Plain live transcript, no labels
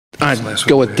I'd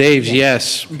go with Dave's,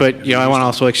 yes, but, I want to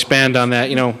also expand on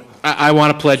that. I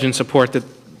want to pledge and support that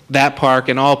that park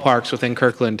and all parks within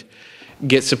Kirkland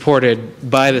get supported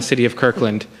by the city of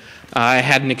Kirkland. I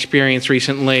had an experience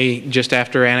recently just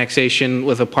after annexation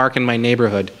with a park in my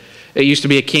neighborhood. It used to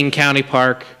be a King County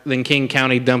park, then King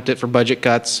County dumped it for budget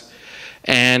cuts,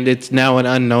 and it's now an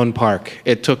unknown park.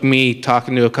 It took me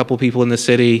talking to a couple people in the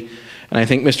city, and I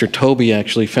think Mr. Toby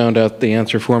actually found out the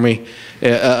answer for me.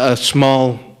 A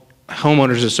small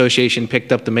homeowners association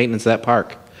picked up the maintenance of that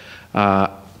park.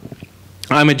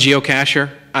 I'm a geocacher.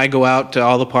 I go out to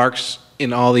all the parks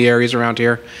in all the areas around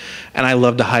here, and I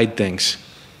love to hide things.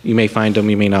 You may find them,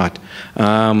 you may not.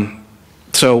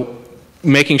 So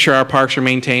making sure our parks are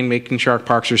maintained, making sure our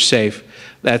parks are safe,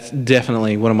 that's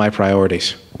definitely one of my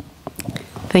priorities.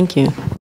 Thank you.